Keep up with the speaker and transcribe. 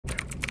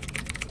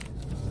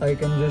I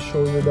can just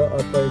show you the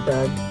upper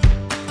tag.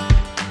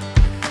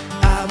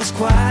 I was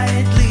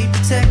quietly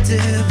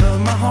protective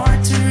of my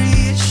heart to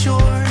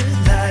reassure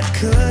that I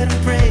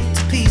couldn't break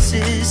to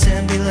pieces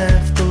and be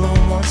left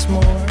alone once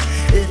more.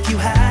 If you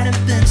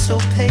hadn't been so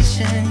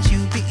patient,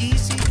 you'd be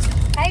easy to...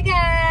 Hi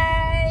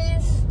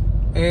guys!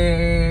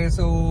 Hey,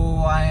 so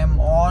I am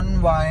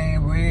on my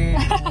way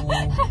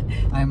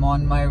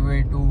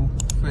to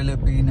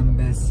Philippine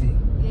Embassy.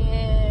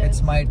 Yes.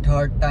 It's my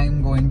third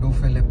time going to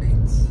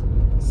Philippines.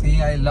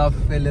 See, I love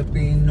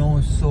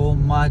Filipinos so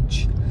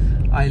much.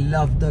 I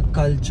love the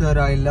culture.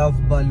 I love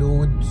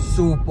balut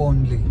soup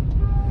only.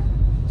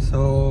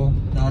 So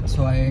that's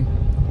why.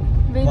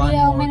 Baby,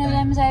 how many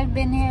times I've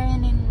been here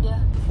in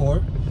India?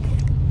 4.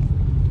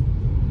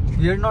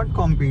 We are not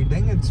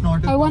competing. It's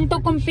not. I want to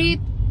compete.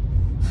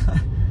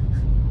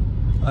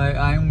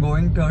 I am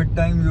going third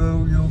time.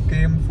 You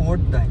came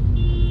 4th time.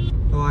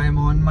 So I'm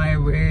on my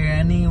way.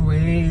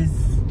 Anyways,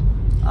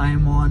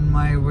 I'm on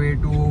my way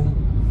to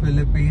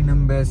Philippine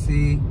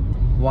Embassy.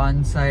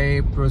 Once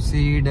I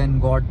proceed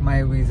and got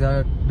my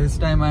visa, this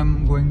time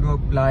I'm going to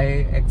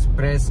apply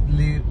express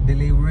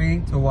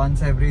delivery. So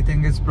once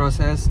everything is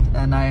processed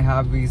and I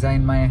have visa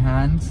in my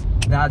hands,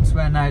 that's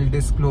when I'll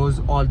disclose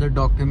all the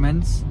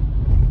documents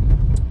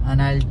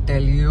and I'll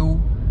tell you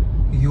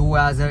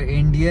as an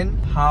Indian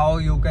how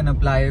you can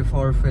apply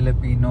for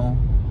Filipino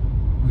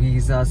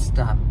visa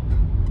stamp.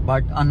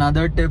 But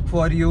another tip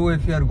for you,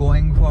 if you're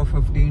going for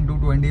 15 to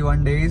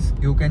 21 days,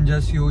 you can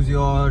just use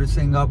your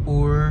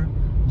Singapore,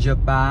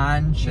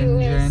 Japan,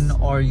 Shenzhen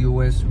or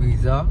US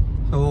visa.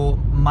 So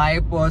my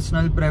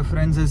personal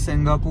preference is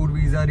Singapore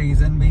visa,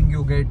 reason being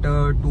you get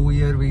a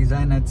 2-year visa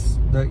and it's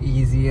the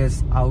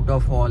easiest out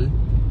of all.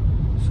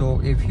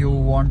 So if you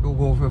want to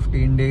go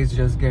 15 days,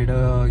 just get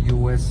a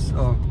US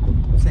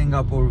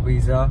Singapore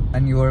visa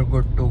and you are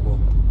good to go.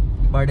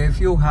 But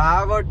if you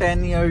have a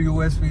 10-year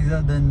US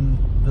visa, then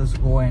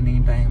just go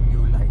anytime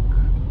you like.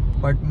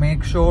 But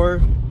make sure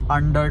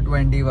under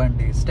 21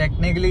 days.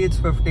 Technically it's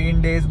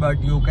 15 days,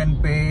 but you can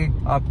pay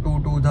up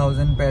to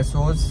 2,000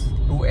 pesos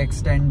to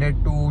extend it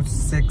to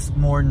 6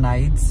 more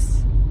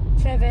nights.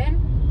 7?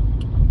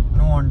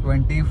 No, on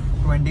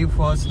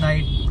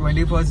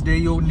 21st day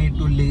you need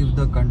to leave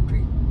the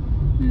country.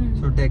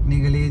 So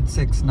technically it's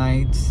 6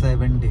 nights,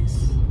 7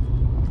 days.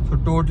 So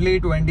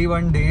totally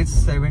 21 days,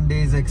 7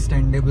 days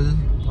extendable.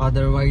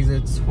 Otherwise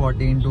it's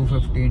 14 to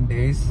 15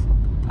 days.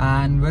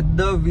 And with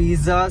the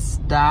visa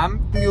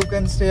stamp, you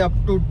can stay up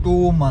to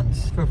 2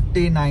 months,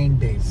 59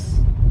 days.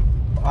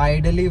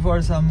 Ideally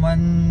for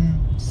someone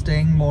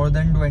staying more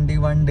than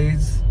 21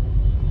 days,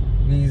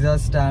 visa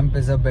stamp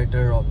is a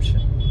better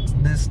option.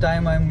 This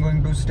time I'm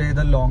going to stay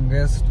the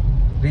longest.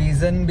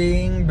 Reason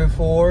being,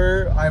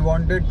 before I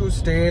wanted to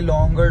stay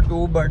longer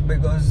too, but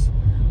because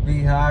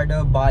we had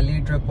a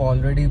Bali trip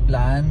already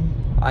planned,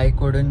 I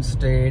couldn't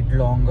stay it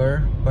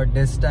longer. But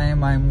this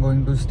time I'm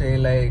going to stay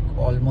like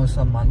almost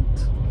a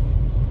month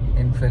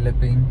in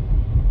Philippines,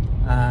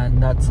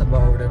 and that's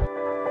about it.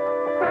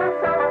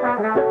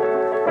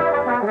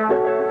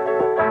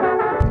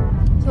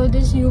 So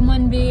this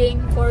human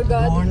being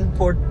forgot. Don't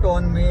put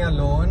on me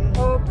alone.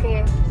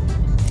 Okay.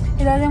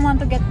 He doesn't want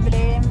to get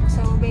blamed.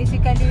 So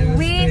basically, I was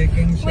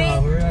taking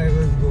shower. I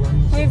was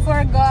going. We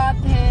forgot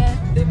his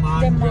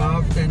demand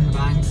draft and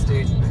bank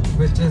statement,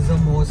 which is the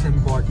most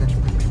important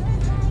thing.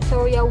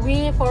 So yeah,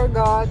 we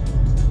forgot.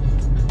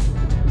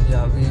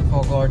 Yeah, we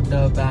forgot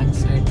the bank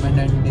statement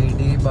and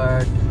DD,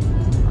 but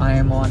I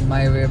am on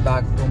my way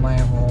back to my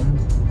home.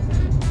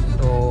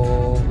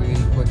 So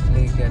we'll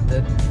quickly get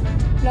it.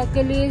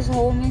 Luckily his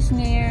home is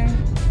near.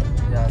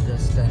 Yeah,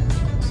 just 10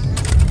 minutes.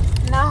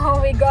 Now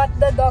we got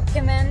the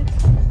document.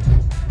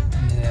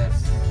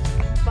 Yes.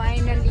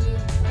 Finally.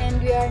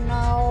 And we are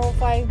now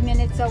 5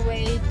 minutes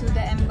away to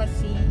the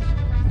embassy.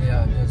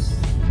 Yeah, just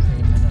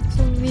 3 minutes.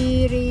 So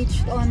we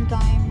reached on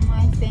time,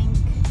 I think.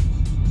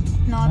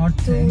 Not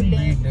too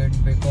late. We did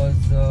because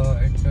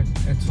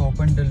it's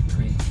open till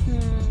 3.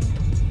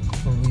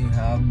 So we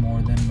have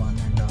more than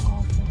 1.5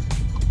 hours.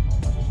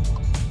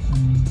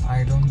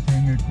 I don't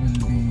think it will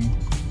be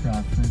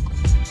traffic.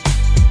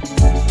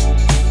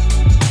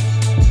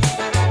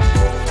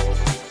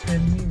 Tell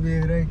me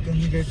where I can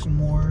get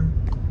more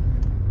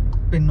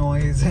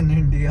Pinoys in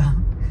India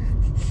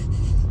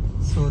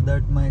so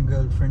that my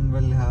girlfriend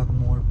will have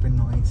more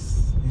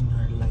Pinoys in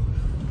her life.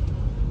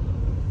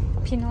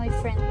 Pinoy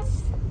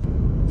friends.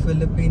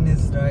 Philippines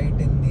is right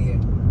in the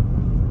end.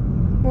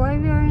 Why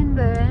we are in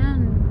the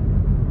end?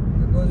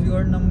 Because you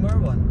are number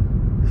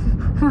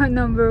 1.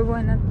 Number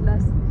 1 at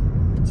last.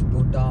 It's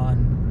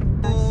Bhutan.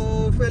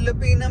 Oh,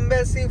 Philippine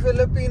Embassy,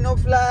 Filipino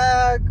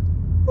flag.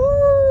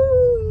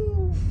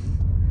 Woo!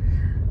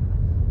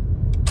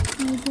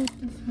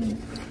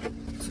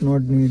 It's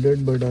not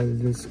needed, but I'll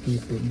just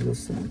keep it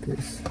just in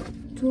case.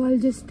 So I'll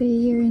just stay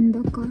here in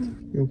the car.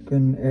 You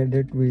can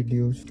edit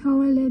videos. How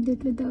will I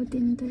edit without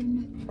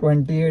internet?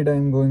 28,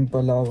 I'm going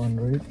Palawan,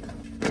 right?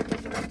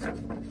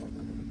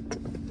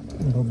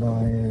 Bye-bye,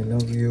 I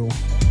love you.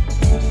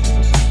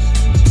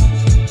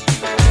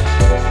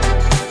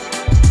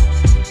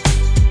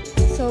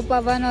 So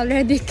Pavan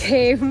already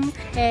came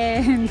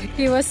and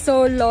he was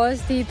so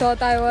lost. He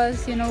thought I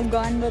was,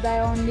 gone, but I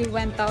only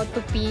went out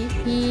to pee.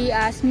 He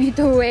asked me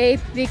to wait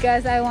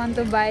because I want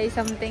to buy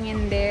something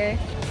in there.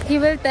 He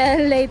will tell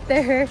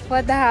later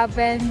what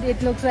happened.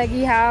 It looks like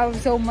he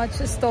has so much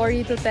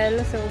story to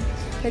tell, so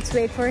let's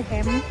wait for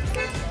him.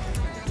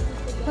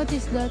 What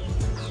is that?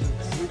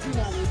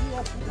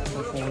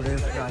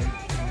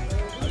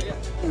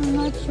 I'm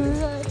not sure.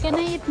 Can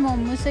I eat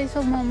momos? I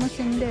saw momos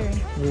in there.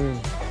 Yeah.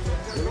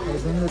 I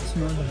think it's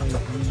not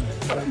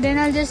hygiene. Then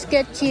I'll just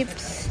get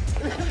chips.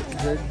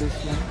 Get this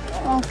one.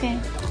 Okay.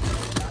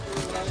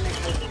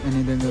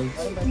 Anything else?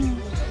 No.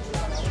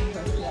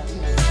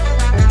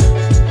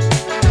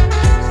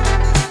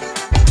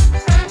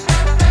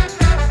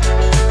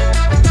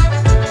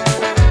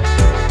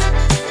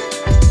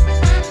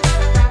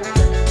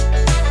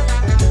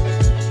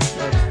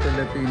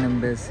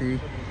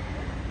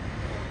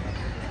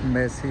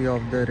 Embassy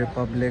of the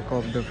Republic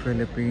of the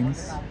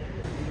Philippines,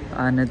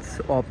 and its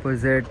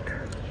opposite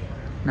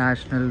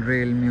National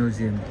Rail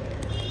Museum.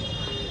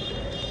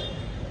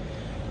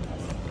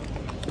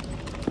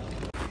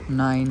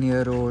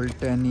 9-year-old,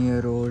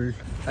 10-year-old.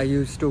 I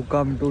used to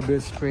come to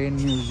this train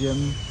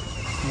museum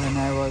when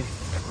I was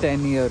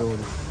 10-year-old.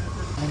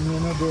 And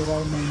there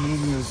are many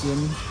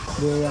museums.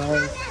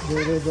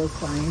 There is a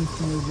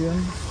science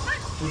museum,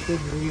 which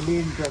is really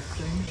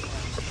interesting.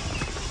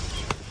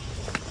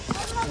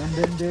 And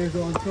then there's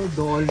also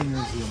doll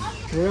museum.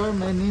 There are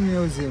many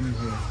museums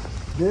here.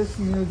 This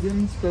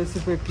museum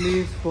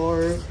specifically is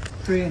for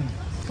train.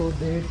 So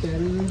they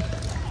tell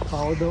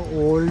how the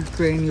old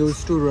train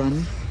used to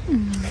run.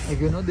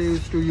 Like they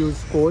used to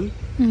use coal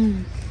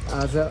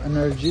as an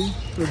energy.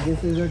 So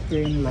this is a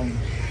train line.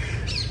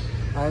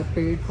 I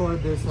paid for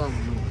this as well.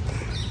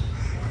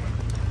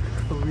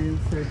 So we'll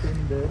sit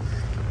in this.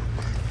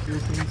 You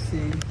can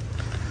see.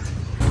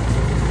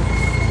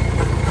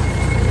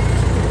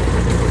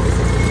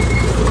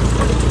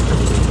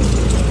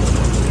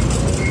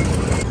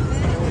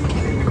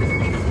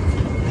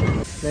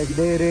 Like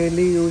they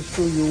really used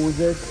to use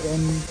it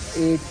in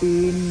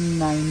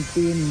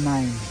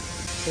 1899.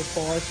 The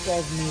cost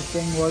of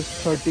meeting was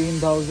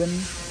 13,000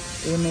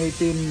 in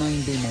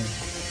 1899.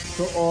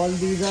 So all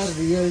these are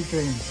real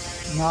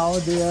trains. Now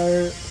they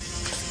are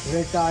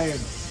retired.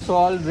 It's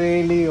all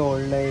really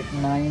old, like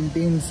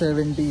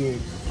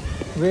 1978.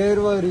 Where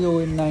were you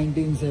in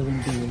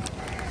 1978?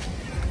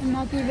 I'm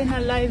not even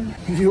alive.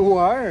 You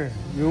are.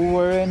 You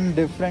were in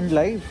different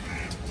life.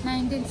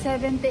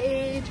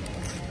 1978.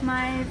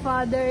 My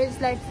father is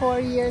like 4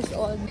 years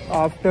old.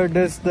 After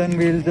this, then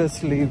we'll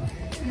just leave.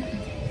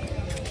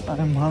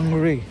 I'm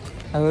hungry.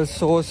 I was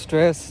so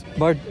stressed,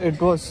 but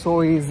it was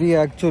so easy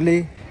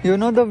actually.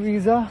 The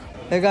visa,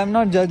 like I'm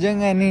not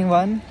judging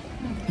anyone,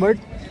 but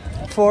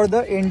for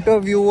the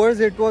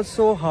interviewers, it was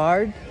so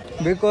hard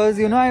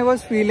because, I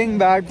was feeling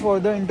bad for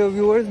the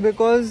interviewers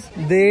because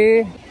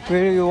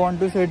where you want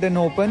to sit in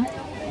open?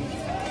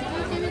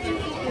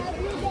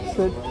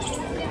 Sit.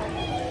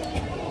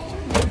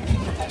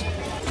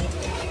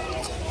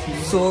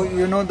 So,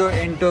 the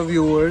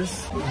interviewers,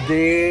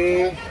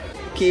 they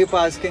keep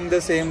asking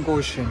the same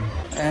question.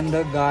 And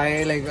the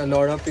guy, like a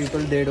lot of people,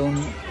 they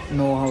don't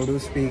know how to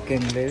speak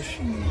English.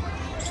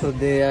 So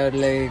they are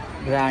like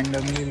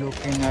randomly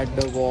looking at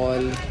the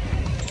wall.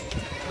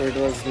 So it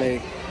was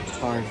like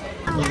hard.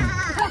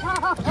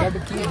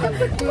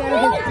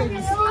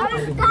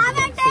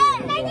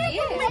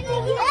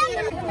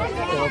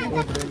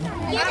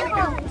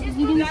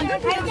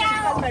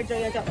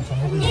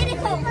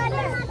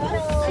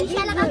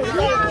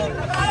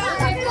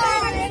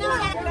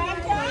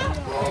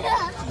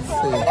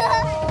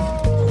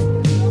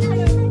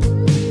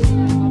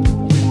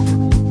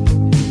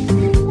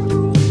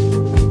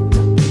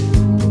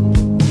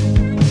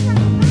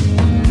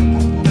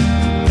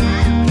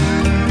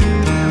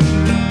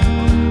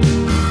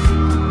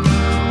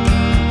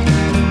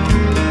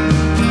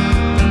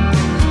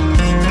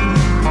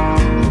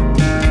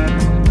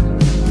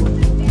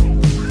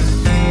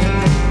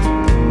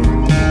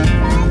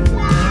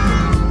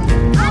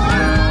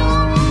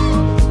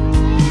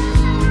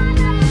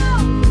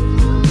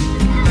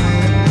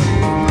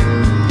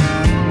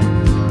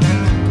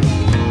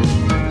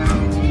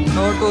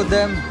 To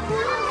them,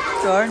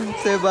 turn,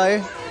 say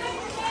bye.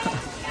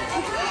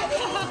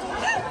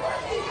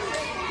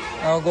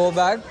 Now go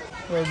back,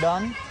 we're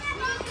done.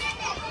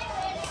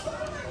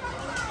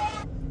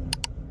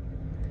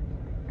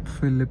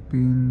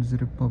 Philippines,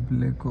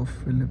 Republic of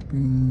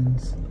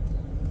Philippines.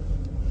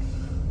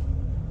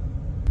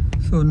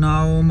 So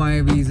now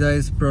my visa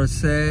is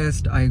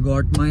processed. I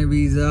got my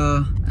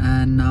visa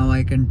and now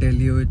I can tell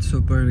you it's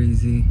super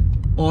easy.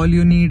 All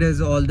you need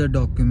is all the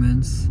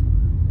documents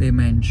they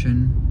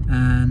mention.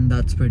 And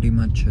that's pretty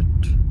much it.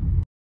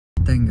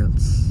 Nothing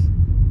else.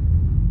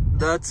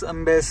 That's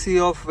Embassy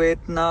of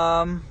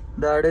Vietnam.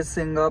 That is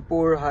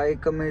Singapore High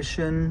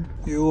Commission.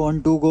 You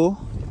want to go?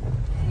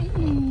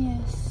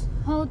 Yes.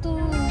 How to...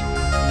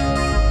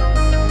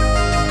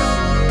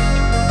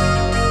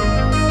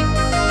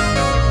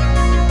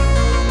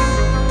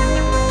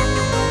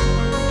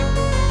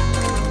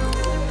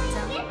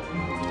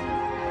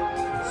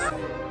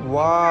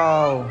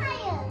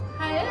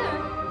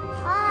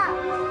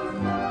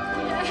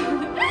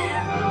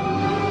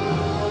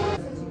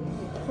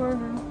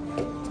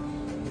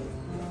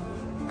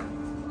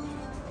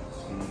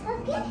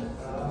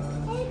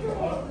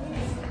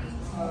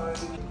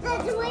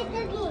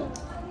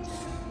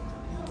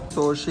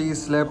 So she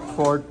slept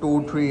for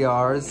 2-3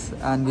 hours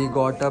and we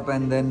got up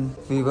and then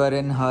we were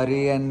in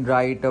hurry and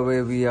right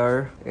away we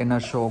are in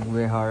Ashok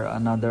Vihar,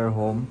 another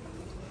home.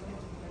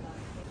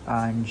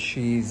 And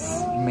she's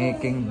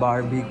making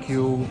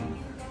barbecue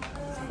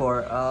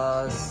for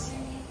us.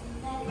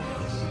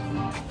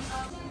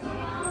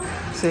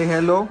 Say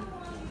hello.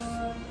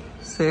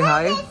 Say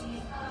hi.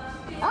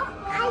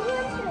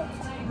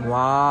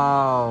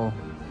 Wow.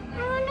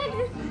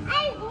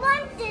 I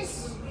want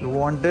this. You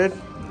want it?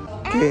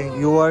 Okay,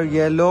 you are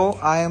yellow,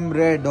 I am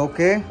red,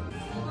 okay?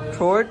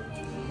 Throw it.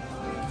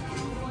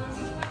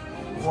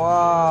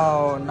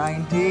 Wow,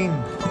 19.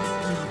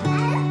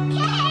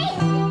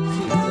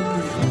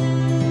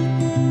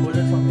 Hold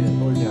it from here.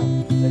 Hold here.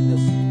 Like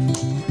this.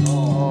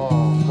 Oh,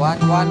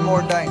 one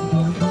more time.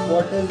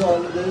 What is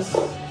all this?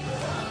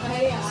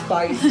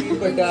 Spicy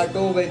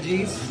potato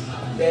veggies,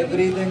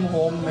 everything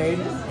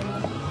homemade.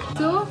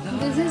 So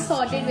this is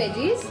sorted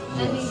veggies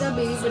and these are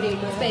baby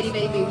potatoes, very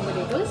baby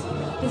potatoes.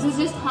 This is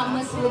just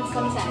hummus with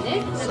some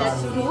salad, so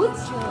that's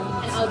fruits,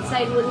 and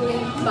outside we're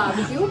doing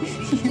barbecue.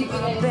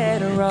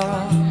 Better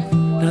off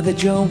now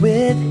that you're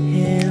with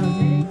him.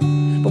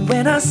 But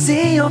when I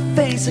see your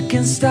face, I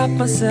can't stop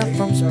myself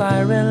from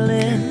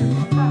spiraling.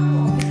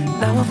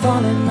 Now I'm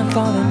falling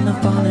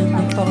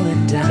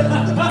down.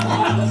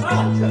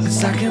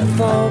 'Cause I can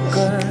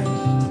focus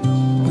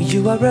when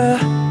you are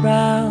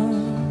around.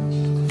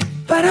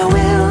 But I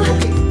will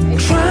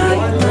try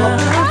my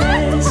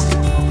best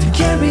to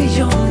carry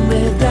on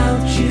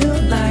without you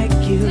like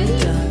you've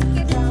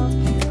done.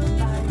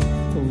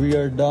 We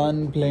are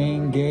done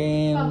playing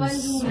games.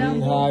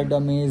 We had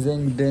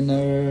amazing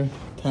dinner.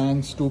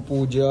 Thanks to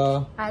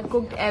Pooja. I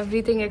cooked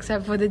everything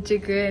except for the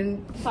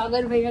chicken.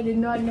 Sagar Bhaiya did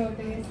not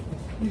notice.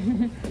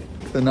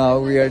 So now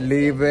we are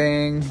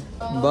leaving.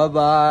 Bye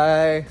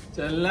bye.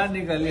 चलना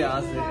निकल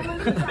यहाँ से.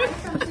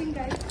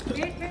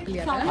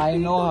 I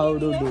know how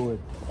to do it.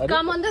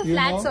 Come on the You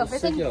flat know,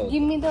 surface and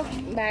give me the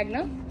bag,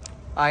 no?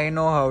 I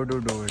know how to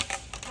do it.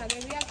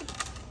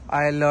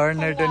 I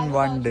learned it in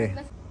one day.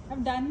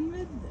 I've done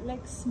with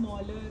like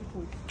smaller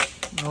food.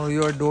 No,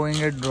 you are doing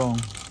it wrong.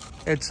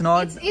 It's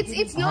not.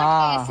 It's not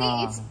हाँ, ऐसे.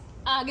 हाँ. It's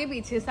आगे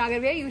पीछे. Sagar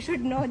Bhaiya, you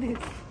should know this.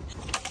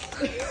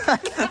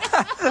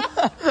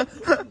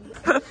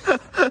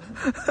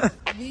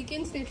 We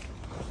can sit.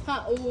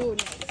 Oh,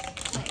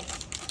 nice.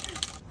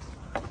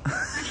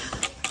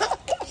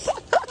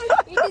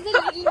 It is a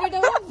little bit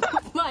of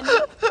money.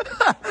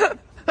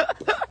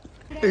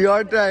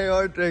 Your try.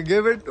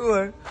 Give it to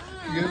her.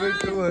 Give it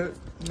to her.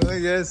 No,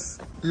 yes.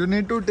 You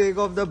need to take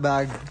off the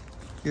bag.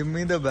 Give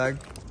me the bag.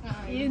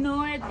 You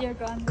know it, you're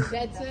confident.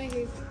 That's why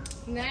it's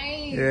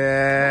nice.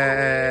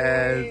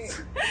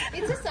 Yes.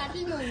 It's a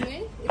subtle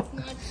movement. It's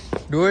not.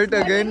 Do it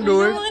again.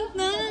 Do it.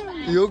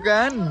 You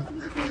can.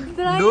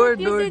 Do it.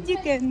 Do it. You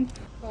can.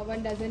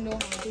 Pawan doesn't know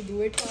how to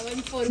do it.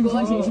 Pawan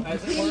forgot.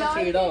 He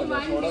learned it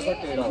one day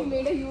and he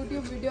made a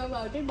YouTube video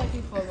about it, but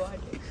he forgot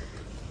it.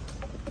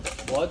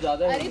 बहुत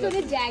ज़्यादा. अरे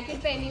तूने jacket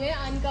पहनी है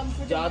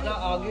uncomfortable. ज़्यादा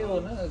आगे हो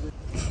ना.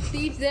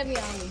 Teach them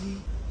young.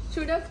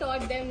 Should have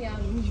taught them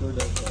young.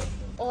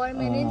 और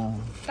मैंने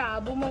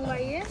ताबू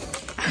मंगवाई है.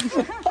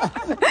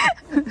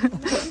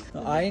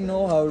 I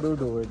know how to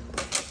do it.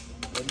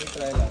 Let me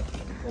try that.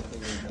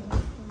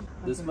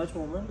 This much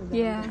movement?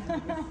 Yeah.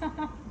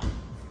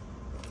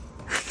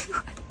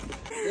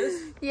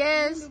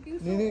 Yes.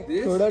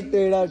 थोड़ा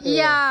टेढ़ा.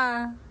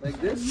 Yeah. Like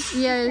this?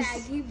 Yes.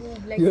 Baggy boob,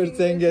 like You're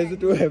saying yes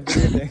to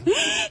everything.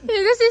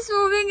 Because it's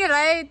moving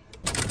right.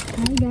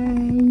 Hi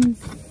guys.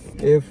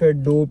 If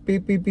it do pee,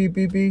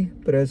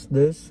 press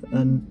this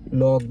and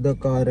lock the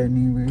car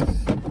anyways.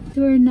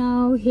 We're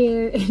now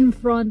here in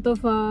front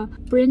of a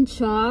print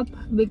shop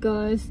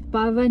because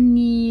Pawan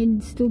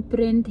needs to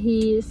print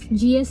his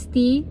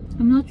GST.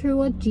 I'm not sure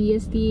what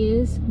GST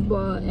is,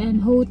 but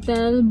and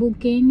hotel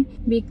booking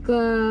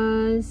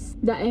because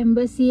the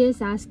embassy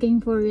is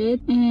asking for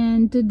it.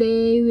 And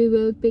today we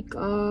will pick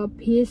up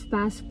his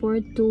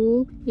passport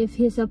too, if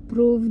he's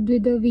approved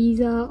with the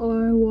visa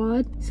or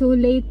what. So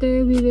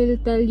later we will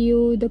tell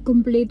you the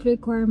complete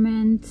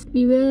requirements.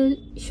 We will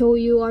show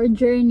you our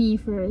journey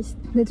first.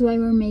 That's why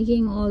we're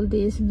making all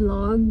these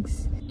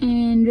vlogs.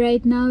 And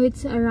right now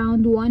it's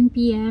around 1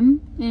 p.m.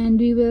 and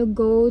we will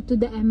go to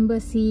the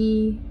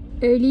embassy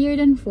earlier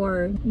than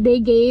 4. They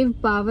gave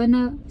Pawan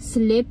a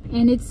slip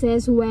and it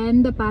says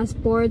when the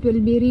passport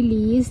will be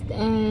released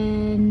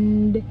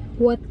and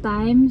what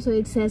time. So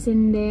it says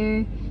in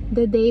there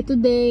the day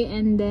today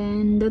and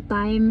then the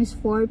time is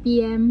 4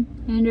 p.m.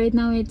 and right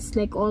now it's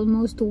like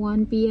almost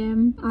 1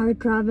 p.m. Our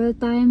travel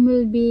time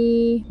will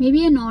be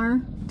maybe an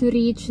hour to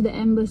reach the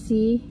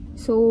embassy,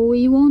 so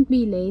we won't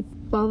be late.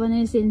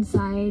 Pawan is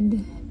inside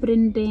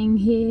printing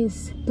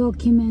his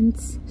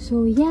documents.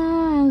 So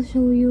yeah, I'll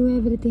show you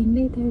everything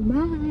later.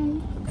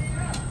 Bye.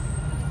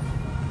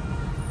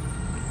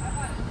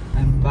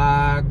 I'm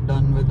back,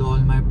 done with all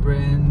my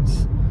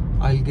prints.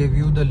 I'll give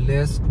you the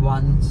list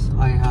once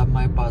I have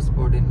my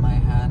passport in my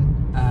hand,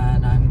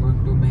 and I'm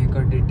going to make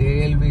a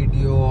detailed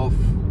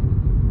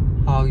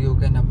how you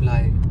can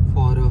apply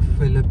for a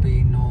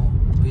Filipino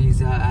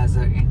visa as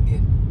an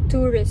Indian.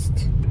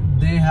 Tourist.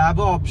 They have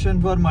an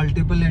option for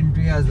multiple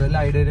entry as well.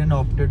 I didn't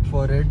opt it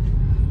for it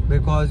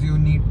because you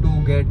need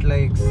to get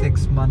like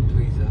 6-month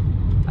visa.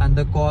 And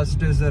the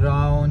cost is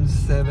around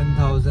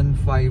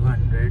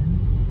 7,500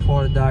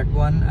 for that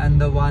one.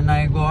 And the one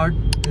I got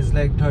is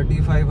like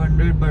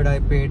 3,500, but I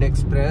paid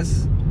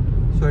express.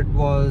 So it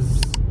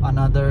was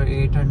another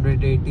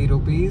 880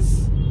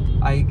 rupees,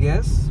 I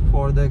guess,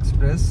 for the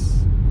express.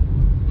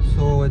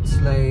 So it's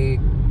like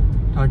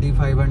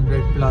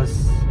 3,500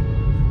 plus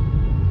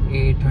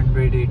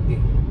 880.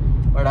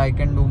 But I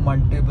can do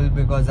multiple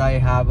because I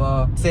have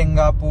a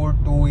Singapore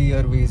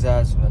 2-year visa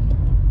as well.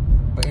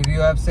 But if you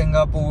have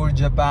Singapore,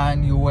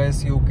 Japan,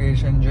 US, UK,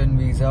 Shenzhen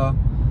visa,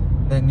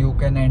 then you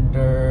can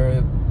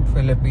enter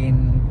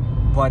Philippines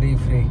worry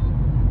free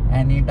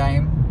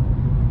anytime.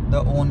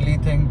 The only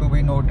thing to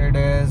be noted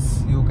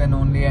is you can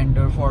only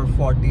enter for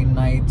 14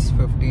 nights,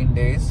 15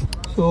 days.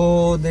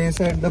 So they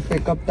said the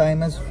pickup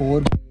time is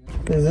 4 p.m.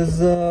 This is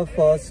the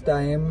first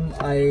time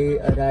I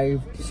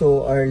arrived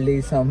so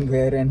early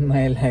somewhere in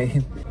my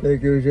life.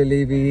 Like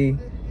usually we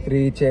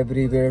reach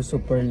everywhere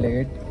super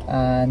late,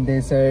 and they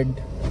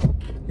said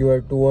you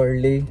are too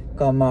early,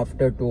 come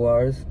after 2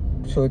 hours.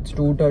 So it's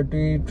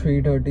 2:30,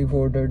 3:30,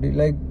 4:30,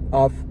 like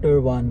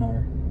after 1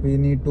 hour. We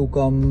need to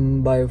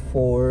come by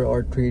 4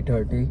 or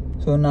 3:30.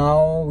 So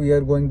now we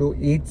are going to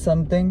eat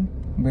something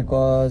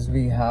because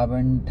we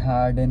haven't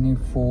had any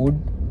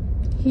food.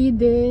 He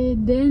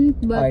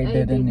didn't, but I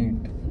didn't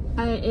eat.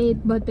 I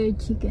ate butter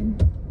chicken.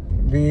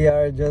 We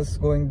are just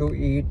going to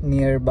eat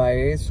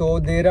nearby. So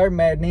there are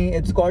many,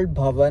 it's called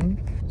Bhavan.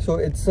 So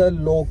it's a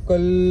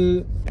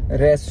local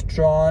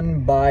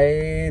restaurant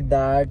by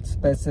that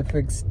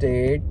specific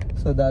state.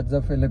 So that's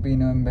the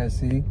Filipino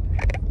embassy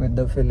with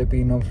the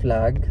Filipino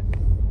flag.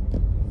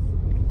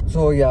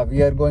 So yeah,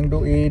 we are going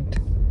to eat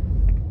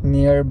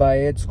nearby.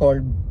 It's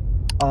called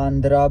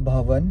Andhra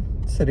Bhavan.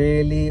 It's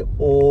really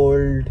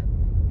old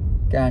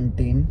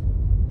canteen.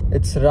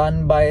 It's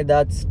run by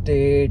that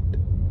state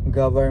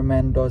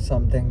government or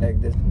something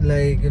like this.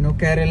 Like, you know,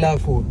 Kerala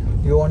food.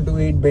 You want to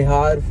eat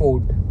Bihar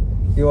food.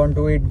 You want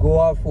to eat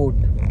Goa food.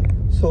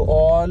 So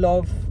all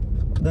of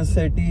the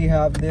city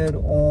have their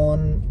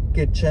own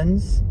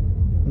kitchens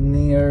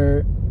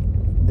near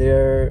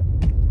their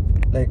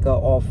like a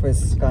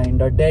office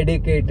kind of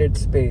dedicated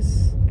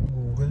space.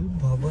 Google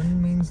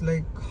Bhavan means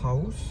like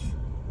house.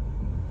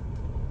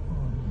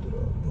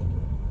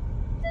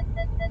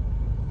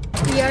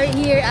 We are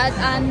here at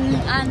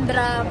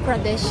Andhra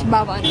Pradesh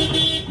Bhavan.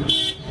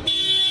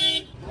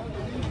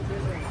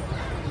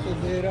 So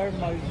there are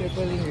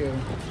multiple here.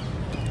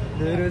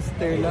 There is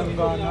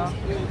Telangana.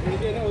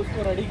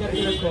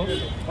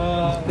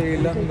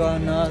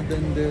 Telangana,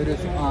 then there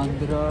is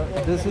Andhra.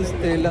 This is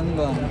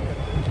Telangana.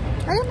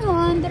 I don't know,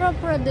 Andhra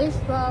Pradesh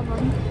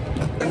Bhavan.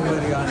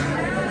 Biryani.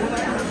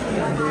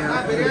 And they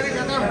have this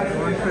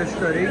fish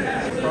curry,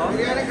 prawn,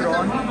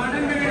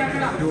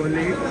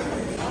 roli.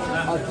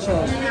 Acha.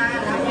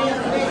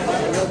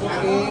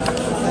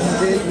 And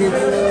they'll give you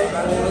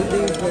all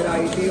these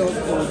variety of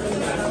food.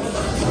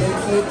 They'll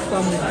keep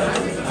coming.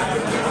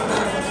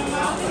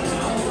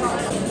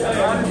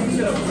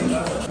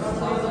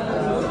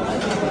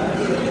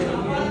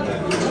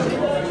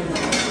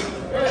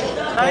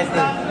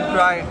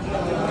 Try it.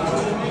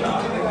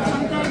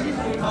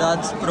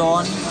 That's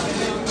prawn.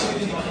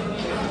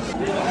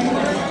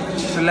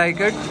 You like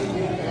it?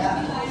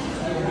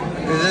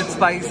 Is it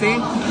spicy?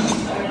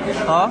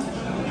 Huh?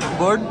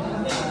 Good?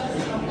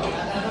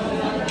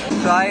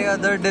 Try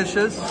other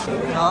dishes.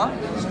 Huh?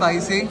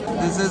 Spicy.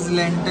 This is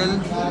lentil.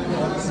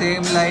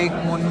 Same like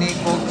Munni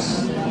cooks.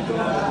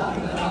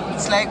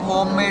 It's like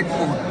homemade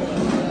food.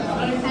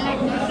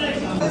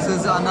 This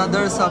is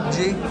another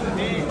sabji.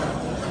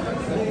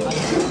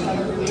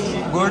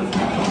 Good?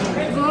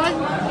 Good.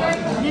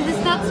 This is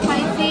not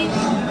spicy,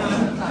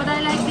 but I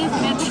like this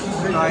better.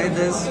 Try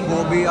this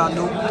gobi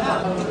aloo.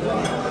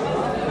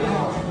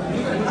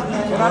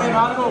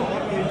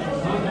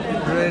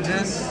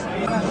 Wedges.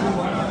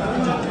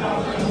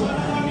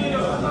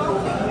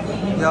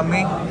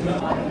 Yummy.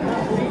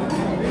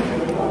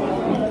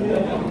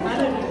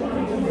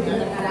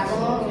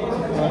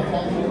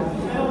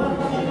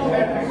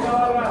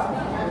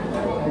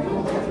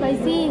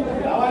 Spicy.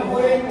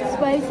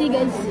 Spicy,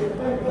 guys.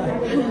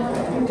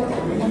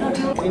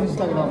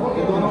 Instagram.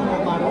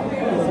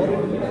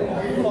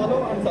 Follow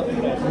and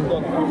subscribe.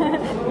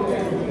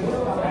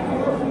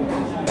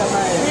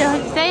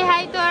 Say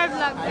hi to our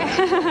vlog.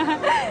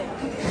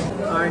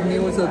 Our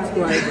new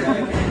subscriber.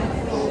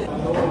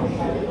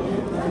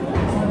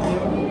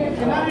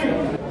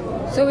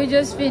 So we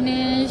just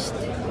finished.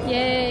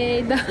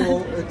 Yay!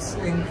 So it's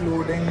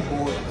including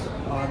both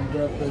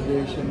Andhra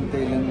Pradesh and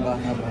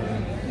Telangana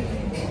Bhavan.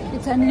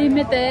 It's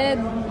unlimited.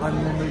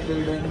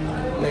 Unlimited and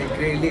like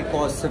really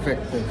cost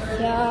effective.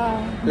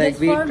 Yeah. Like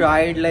Just we for-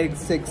 tried like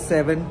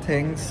 6-7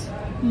 things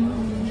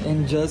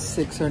in just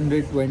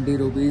 620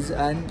 rupees,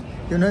 and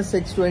You know,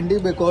 620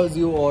 because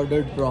you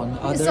ordered prawn.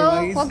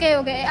 Otherwise, So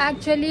okay.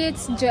 Actually,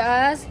 it's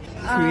just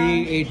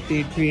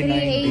 380,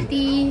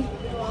 390.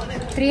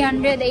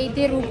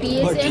 380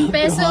 rupees. But In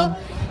peso,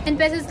 Johan,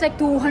 it's like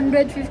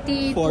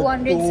 250, For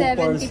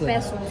 270 2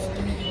 person.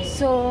 pesos.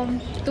 So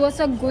it was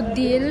a good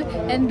deal.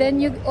 And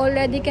then you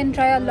already can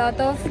try a lot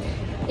of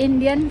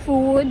Indian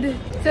food.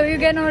 So you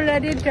can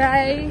already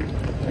try,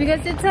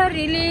 because it's a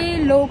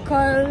really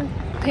local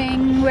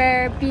thing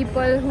where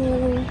people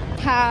who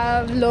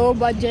have low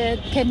budget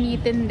can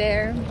eat in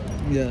there.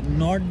 Yeah,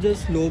 not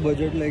just low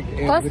budget, like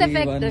Cost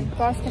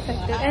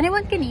effective.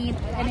 Anyone can eat.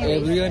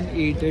 Anyways. Everyone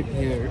eat it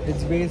here.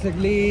 It's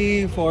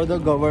basically for the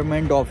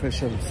government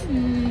officials.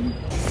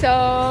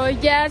 So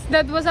yes,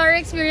 that was our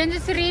experience.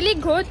 It's really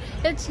good.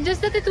 It's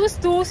just that it was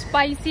too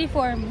spicy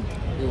for me.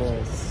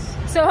 Yes.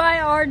 So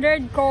I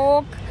ordered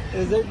Coke.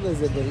 Is it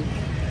visible?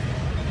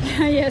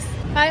 Yes,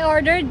 I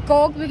ordered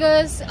Coke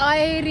because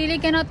I really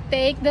cannot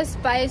take the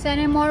spice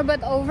anymore.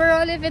 But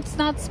overall, if it's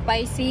not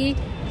spicy,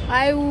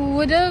 I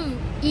would have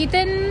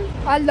eaten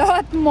a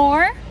lot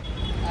more.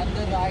 And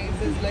the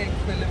rice is like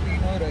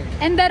Filipino rice.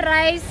 And the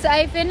rice,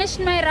 I finished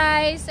my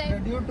rice.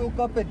 Did you took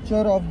a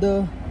picture of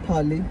the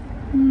thali?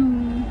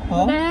 No.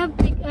 Huh?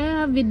 But I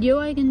have video.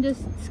 I can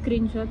just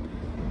screenshot.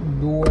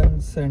 Do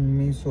and send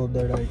me so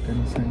that I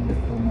can send it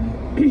to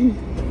my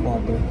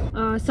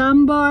father.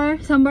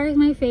 Sambar is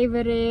my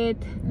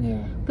favorite. Yeah.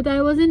 But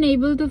I wasn't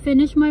able to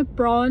finish my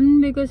prawn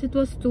because it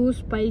was too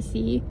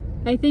spicy.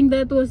 I think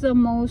that was the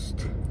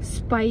most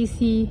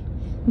spicy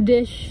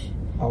dish.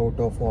 Out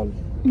of all.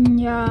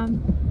 Yeah,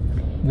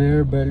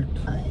 Wear belt.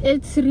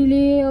 it's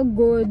really a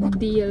good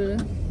deal.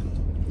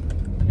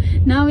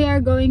 Now we are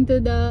going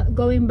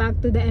back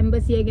to the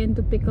embassy again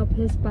to pick up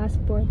his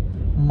passport.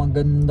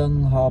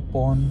 Magandang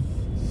hapon.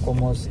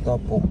 Kumusta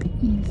po?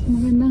 Yes,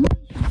 maganda.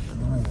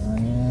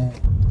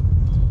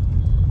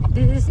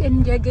 This is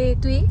India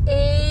Gate. We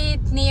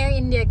ate near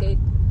India Gate.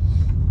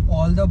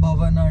 All the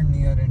bhavan are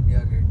near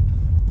India Gate.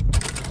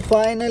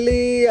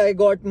 Finally, I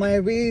got my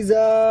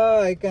visa.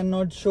 I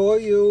cannot show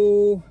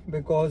you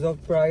because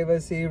of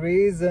privacy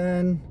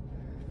reason.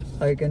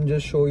 I can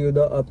just show you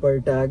the upper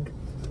tag.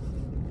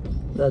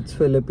 That's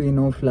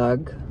Filipino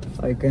flag.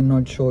 I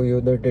cannot show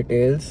you the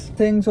details.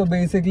 So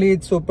basically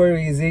it's super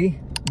easy.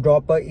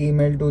 Drop an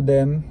email to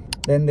them.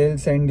 Then they'll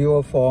send you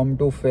a form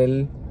to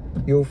fill.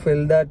 You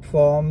fill that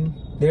form.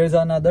 There's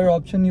another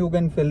option, you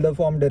can fill the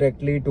form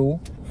directly too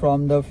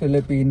from the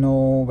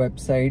Filipino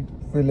website,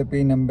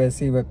 Philippine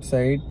Embassy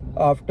website.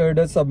 After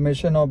the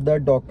submission of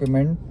that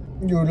document,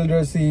 you will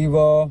receive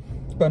a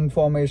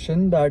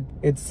confirmation that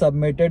it's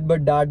submitted,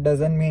 but that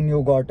doesn't mean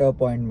you got an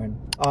appointment.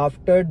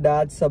 After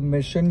that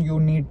submission, you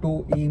need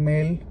to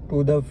email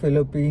to the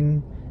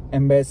Philippine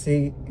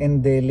Embassy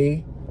in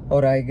Delhi,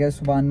 or I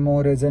guess one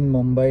more is in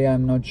Mumbai,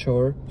 I'm not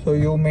sure. So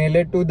you mail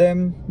it to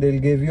them, they'll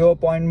give you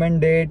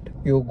appointment date,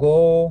 you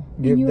go,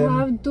 give You them.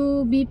 have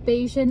to be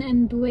patient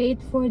and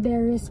wait for their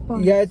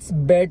response. Yeah, it's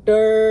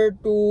better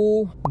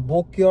to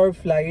book your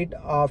flight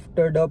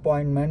after the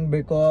appointment,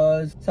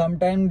 because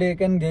sometimes they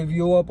can give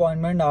you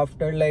appointment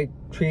after like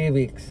 3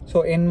 weeks.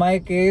 So in my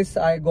case,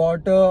 I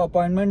got an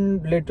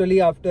appointment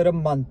literally after a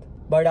month.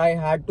 But I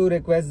had to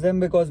request them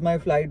because my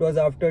flight was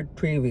after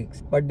 3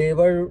 weeks. But they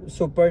were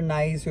super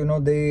nice, you know,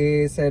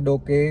 they said,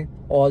 okay,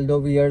 although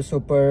we are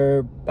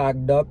super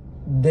packed up,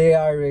 they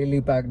are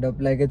really packed up,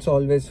 like it's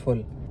always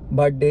full.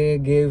 But they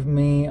gave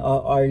me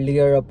an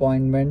earlier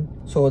appointment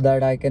so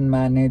that I can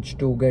manage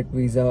to get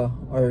visa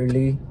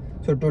early.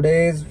 So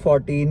today is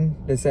 14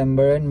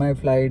 December and my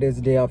flight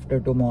is day after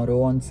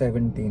tomorrow on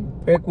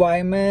 17.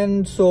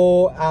 Requirements,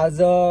 so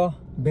as a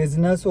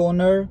business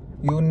owner,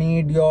 you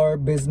need your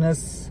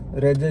business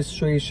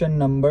registration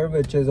number,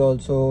 which is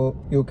also,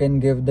 you can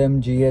give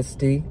them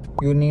GST.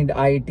 You need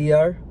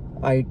ITR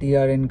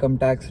income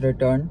tax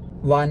return.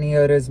 1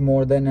 year is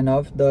more than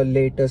enough, the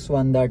latest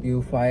one that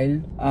you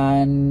filed.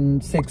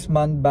 And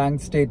 6-month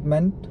bank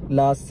statement,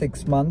 last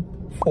 6 months.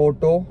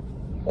 Photo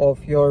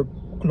of your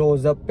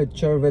close-up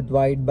picture with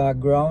white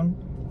background.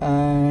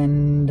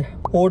 And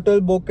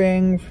hotel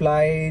booking,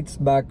 flights,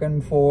 back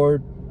and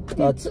forth.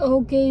 It's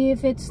okay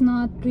if it's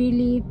not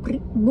really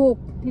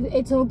booked.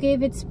 It's okay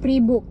if it's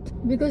pre-booked,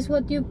 because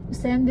what you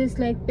send is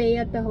like pay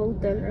at the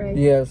hotel, right?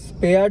 Yes,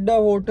 pay at the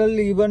hotel,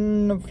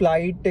 even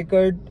flight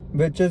ticket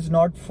which is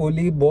not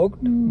fully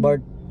booked, but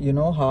you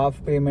know,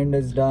 half payment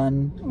is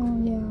done.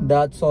 Oh yeah.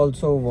 That's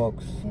also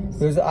works. Yes.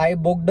 Because I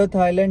booked the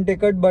Thailand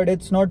ticket, but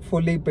it's not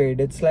fully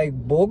paid. It's like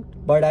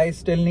booked, but I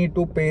still need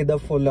to pay the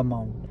full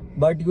amount.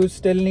 But you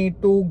still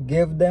need to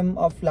give them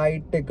a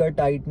flight ticket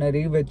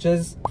itinerary, which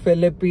is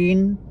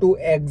Philippine to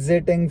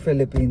exiting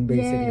Philippines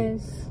basically.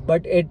 Yes.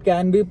 But it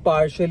can be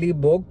partially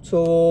booked,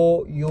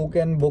 so you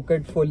can book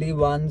it fully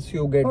once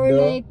you get Or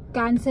the... like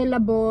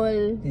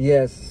cancelable.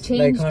 Yes,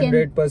 Change like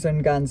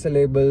 100%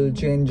 cancelable,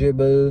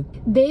 changeable.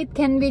 Date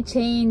can be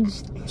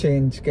changed.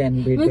 Change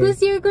can be Because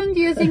taken. you're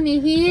confusing me.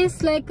 He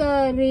is like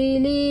a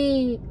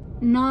really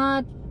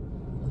not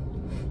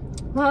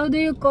How do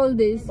you call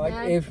this? But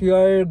if you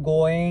are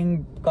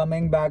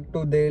coming back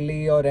to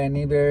Delhi or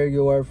anywhere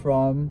you are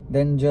from,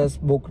 then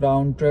just book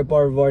round trip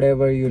or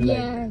whatever you like.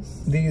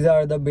 Yes. These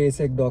are the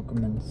basic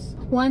documents.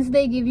 Once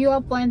they give you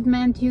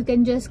appointment, you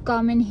can just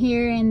come in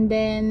here and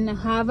then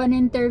have an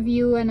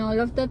interview and all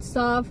of that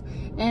stuff,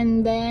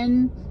 and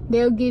then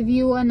they'll give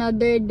you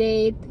another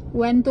date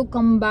when to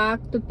come back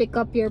to pick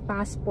up your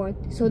passport.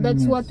 So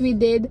that's what we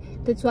did.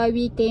 That's why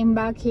we came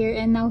back here,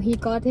 and now he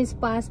got his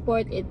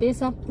passport. It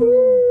is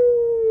approved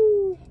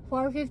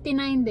for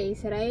 59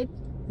 days, right?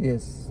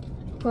 Yes.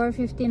 For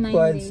 59 So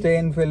I'll days. stay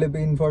in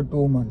Philippines for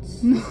 2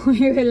 months. No,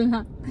 you will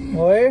not.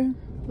 Why?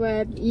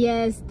 But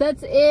yes,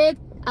 that's it.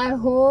 I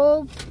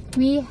hope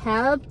we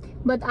helped,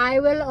 but I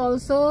will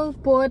also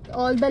put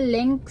all the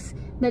links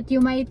that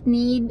you might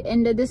need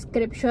in the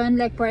description,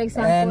 like for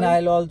example, And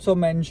I'll also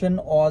mention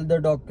all the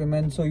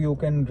documents so you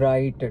can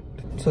write it.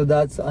 So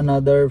that's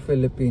another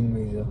Philippine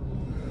visa.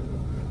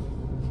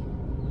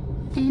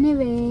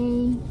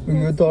 anyway,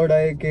 You thought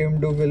I came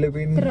to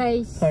Philippines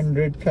thrice.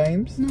 100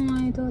 times? No,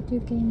 I thought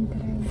you came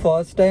thrice.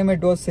 First time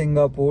it was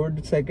Singapore,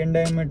 second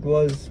time it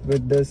was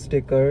with the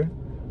sticker,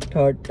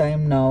 third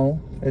time now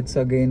it's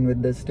again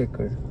with the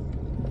sticker.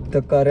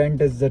 The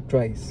current is the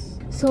thrice.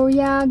 So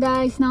yeah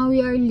guys, now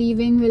we are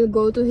leaving. We'll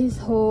go to his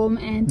home,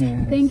 and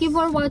Yes. thank you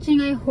for watching.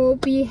 I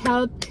hope we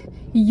helped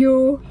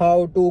you.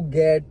 How to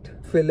get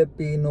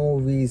Filipino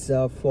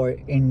visa for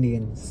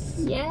Indians.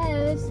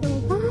 Yes,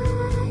 so